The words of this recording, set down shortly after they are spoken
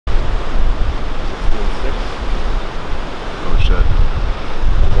shit.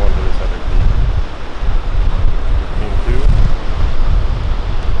 I'm going to this other peak.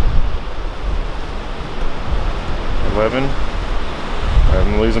 15.2. 11.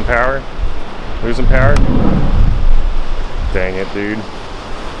 I'm losing power. Losing power. Dang it, dude. I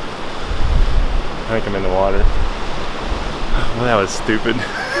think I'm in the water. Well, that was stupid.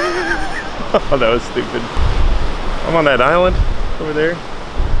 Oh, that was stupid. I'm on that island over there,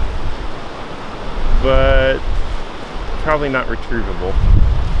 but probably not retrievable.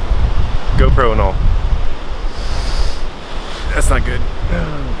 GoPro and all. That's not good.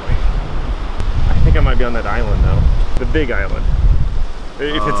 Oh boy. I think I might be on that island though. The big island.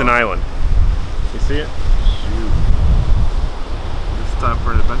 If it's an island. You see it? Shoot. It's time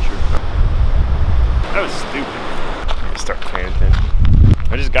for an adventure. That was stupid. I need to start paying attention.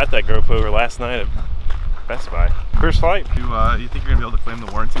 I just got that GoPro last night at Best Buy. First flight. You think you're gonna be able to claim the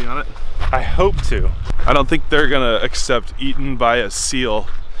warranty on it? I hope to. I don't think they're gonna accept eaten by a seal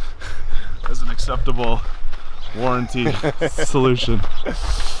as an acceptable warranty solution.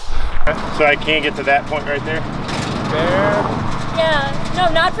 So I can't get to that point right there? There. Yeah, no,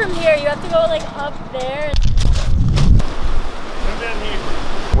 not from here. You have to go like up there. Come down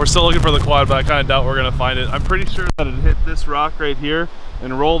here. We're still looking for the quad, but I kind of doubt we're gonna find it. I'm pretty sure that it hit this rock right here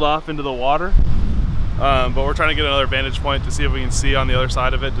and rolled off into the water. But we're trying to get another vantage point to see if we can see on the other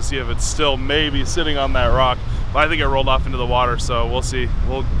side of it, to see if it's still maybe sitting on that rock. But I think it rolled off into the water, so we'll see.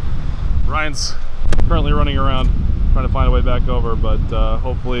 Ryan's currently running around trying to find a way back over, but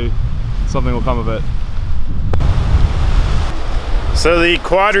hopefully something will come of it. So the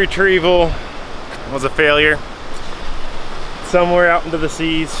quad retrieval was a failure. Somewhere out into the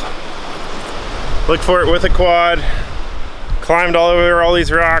seas. Looked for it with a quad. Climbed all over all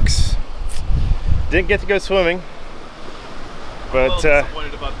these rocks. Didn't get to go swimming. But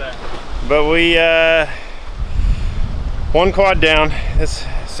disappointed about that. But we one quad down.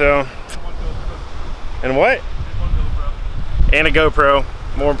 So and what? And a GoPro,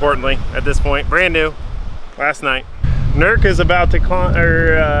 more importantly, at this point. Brand new, last night. NERC is about to climb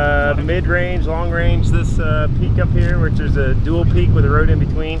mid-range, long-range, this peak up here, which is a dual peak with a road in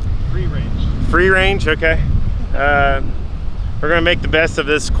between. Free range. Free range, okay. We're gonna make the best of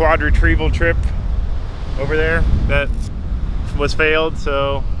this quad retrieval trip over there that was failed,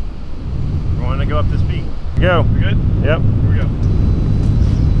 so we're going to go up this peak. Go. We good? Yep. Here we go.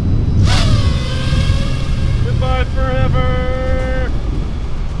 Goodbye forever!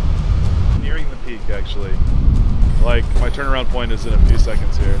 Nearing the peak, actually. Like, my turnaround point is in a few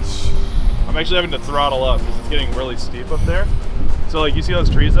seconds here. I'm actually having to throttle up because it's getting really steep up there. So, like, you see those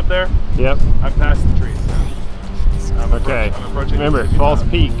trees up there? Yep. I'm past the trees now. Okay. I'm approaching. Remember, false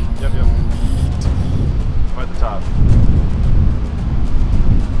peak. Yep, yep. I'm at the top.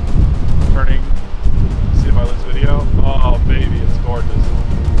 Turning. See if I lose video. Oh, baby, it's gorgeous.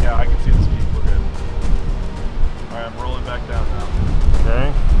 Yeah, I can see this peak. We're good. Alright, I'm rolling back down now.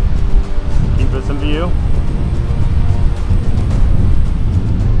 Okay. Keep us in view.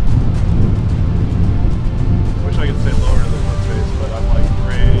 Wish I could stay lower in this space, but I'm like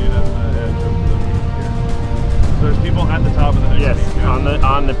right at the edge of the peak here. So there's people at the top of the next Yes, peak.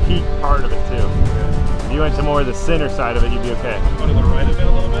 on the peak part of it too. Okay. If you went to more of the center side of it, you'd be okay. Go to the right of it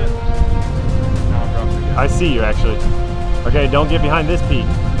a little bit. Now I'm dropping again. I see you actually. Okay, don't get behind this peak.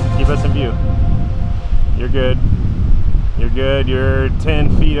 Keep us in view. You're good. You're good. You're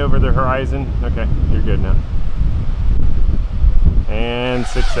 10 feet over the horizon. Okay, you're good now. And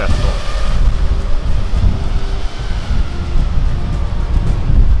successful.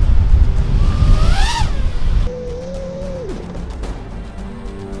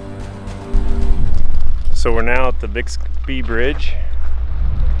 So we're now at the Bixby Bridge.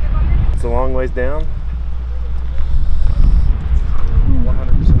 It's a long ways down.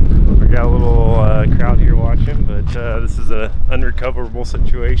 100%. We got a little crowd here watching, but this is an unrecoverable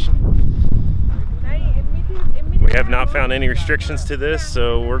situation. We have not found any restrictions to this,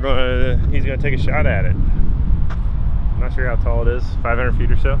 so he's gonna take a shot at it. I'm not sure how tall it is, 500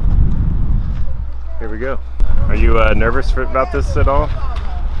 feet or so. Here we go. Are you nervous about this at all?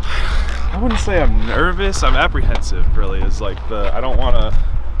 I wouldn't say I'm nervous. I'm apprehensive. Really, is like I don't want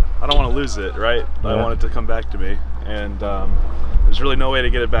to lose it. Right. Yeah. I want it to come back to me, and there's really no way to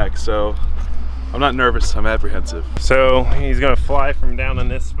get it back. So I'm not nervous. I'm apprehensive. So he's gonna fly from down in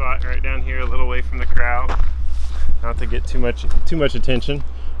this spot right down here, a little away from the crowd, not to get too much attention.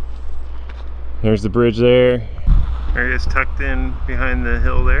 There's the bridge there. There he is, tucked in behind the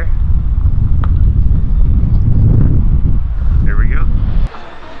hill there. There we go.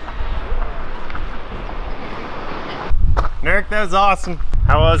 NERC, that was awesome.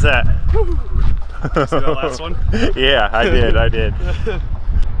 How was that? See that last one? Yeah, I did.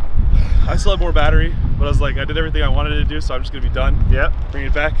 I still have more battery, but I was like, I did everything I wanted to do, so I'm just gonna be done. Yep. Bring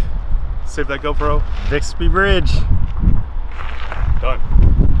it back, save that GoPro. Bixby Bridge. Done.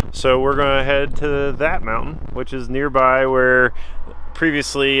 So we're gonna head to that mountain, which is nearby where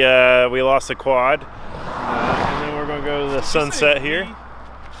previously we lost the quad. And then we're gonna go to the sunset here.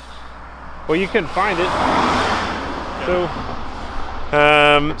 Well, you can find it.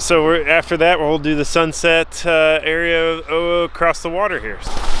 So we're after that we'll do the sunset area across the water here.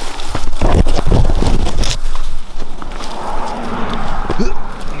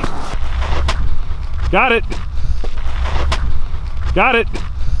 Got it. Got it.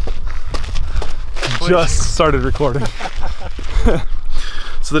 Just started recording.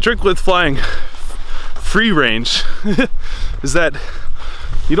 So the trick with flying free range is that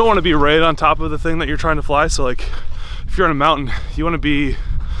you don't want to be right on top of the thing that you're trying to fly. So like if you're on a mountain, you want to be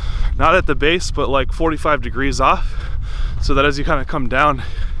not at the base, but like 45 degrees off, so that as you kind of come down,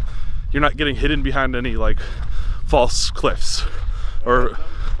 you're not getting hidden behind any like false cliffs or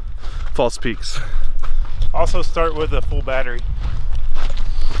false peaks. Also start with a full battery.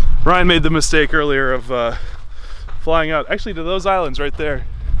 Ryan made the mistake earlier of flying out actually to those islands right there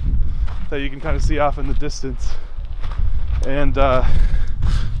that you can kind of see off in the distance, and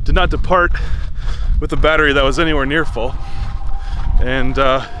did not depart with a battery that was anywhere near full, and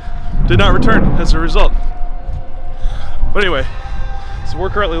did not return as a result. But anyway, so we're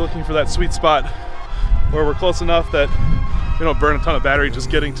currently looking for that sweet spot where we're close enough that we don't burn a ton of battery just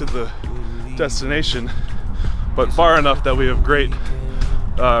getting to the destination, but far enough that we have great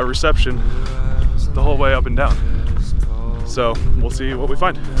reception the whole way up and down. So we'll see what we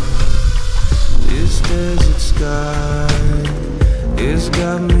find. This desert sky has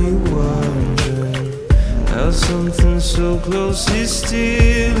got me wondering how something so close is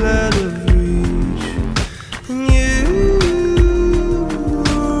still out of reach. And you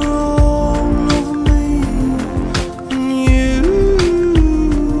are all over me, and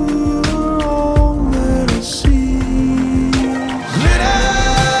you are all that I see. Glitter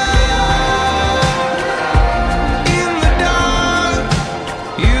in the dark,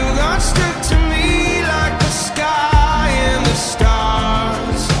 you got stuck to me like the sky and the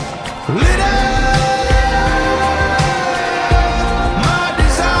stars. Glitter, my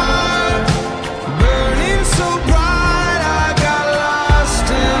desire, burning so bright, I got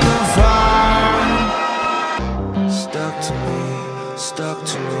lost in the fire. Stuck to me, stuck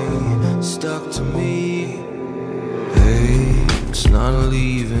to me, stuck to me. Hey, it's not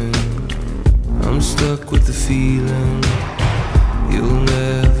leaving. I'm stuck with the feeling you'll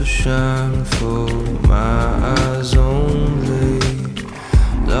never shine for my eyes only.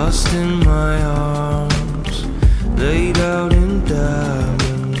 Lost in my arms, laid out in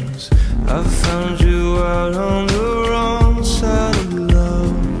diamonds. I found you out on the wrong side of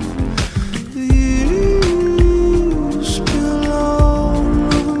love. You spill all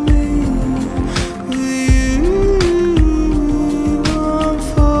over me. With you, I'm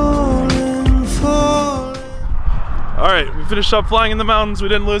falling, falling. All right, we finished up flying in the mountains. We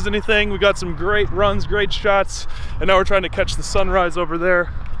didn't lose anything. We got some great runs, great shots, and now we're trying to catch the sunrise over there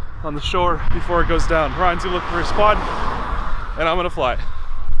on the shore before it goes down. Ryan's gonna look for his quad, and I'm gonna fly.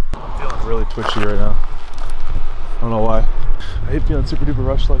 I'm feeling really twitchy right now. I don't know why. I hate feeling super duper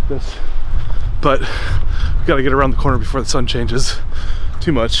rushed like this, but we gotta get around the corner before the sun changes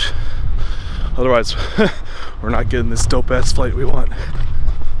too much. Otherwise, we're not getting this dope ass flight we want.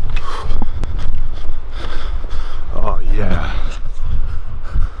 Oh yeah.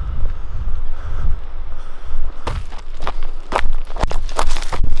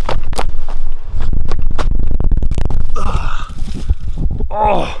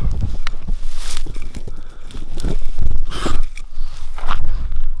 Oh.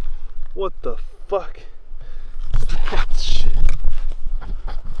 What the fuck is that shit?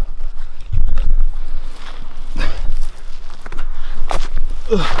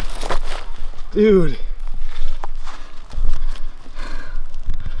 Ugh. Dude.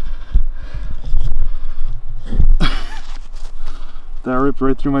 That ripped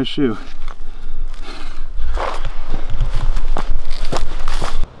right through my shoe.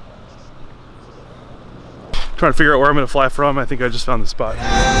 Trying to figure out where I'm going to fly from. I think I just found the spot.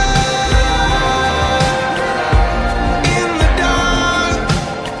 In the dark,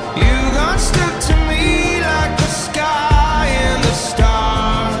 you got stuck to me like the sky and the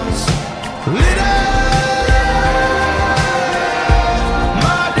stars. Glitter,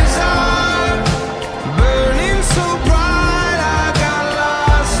 my desire, burning so bright, I got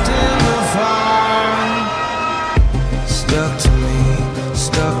lost in the fire. Stuck to me,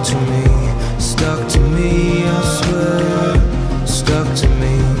 stuck to me, stuck to me, I swear. Stuck to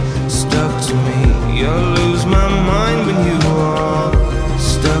me, stuck to me. You'll lose my mind when you are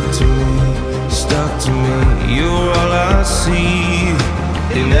stuck to me, stuck to me. You're all I see,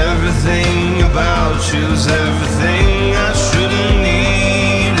 and everything about you's everything I shouldn't need.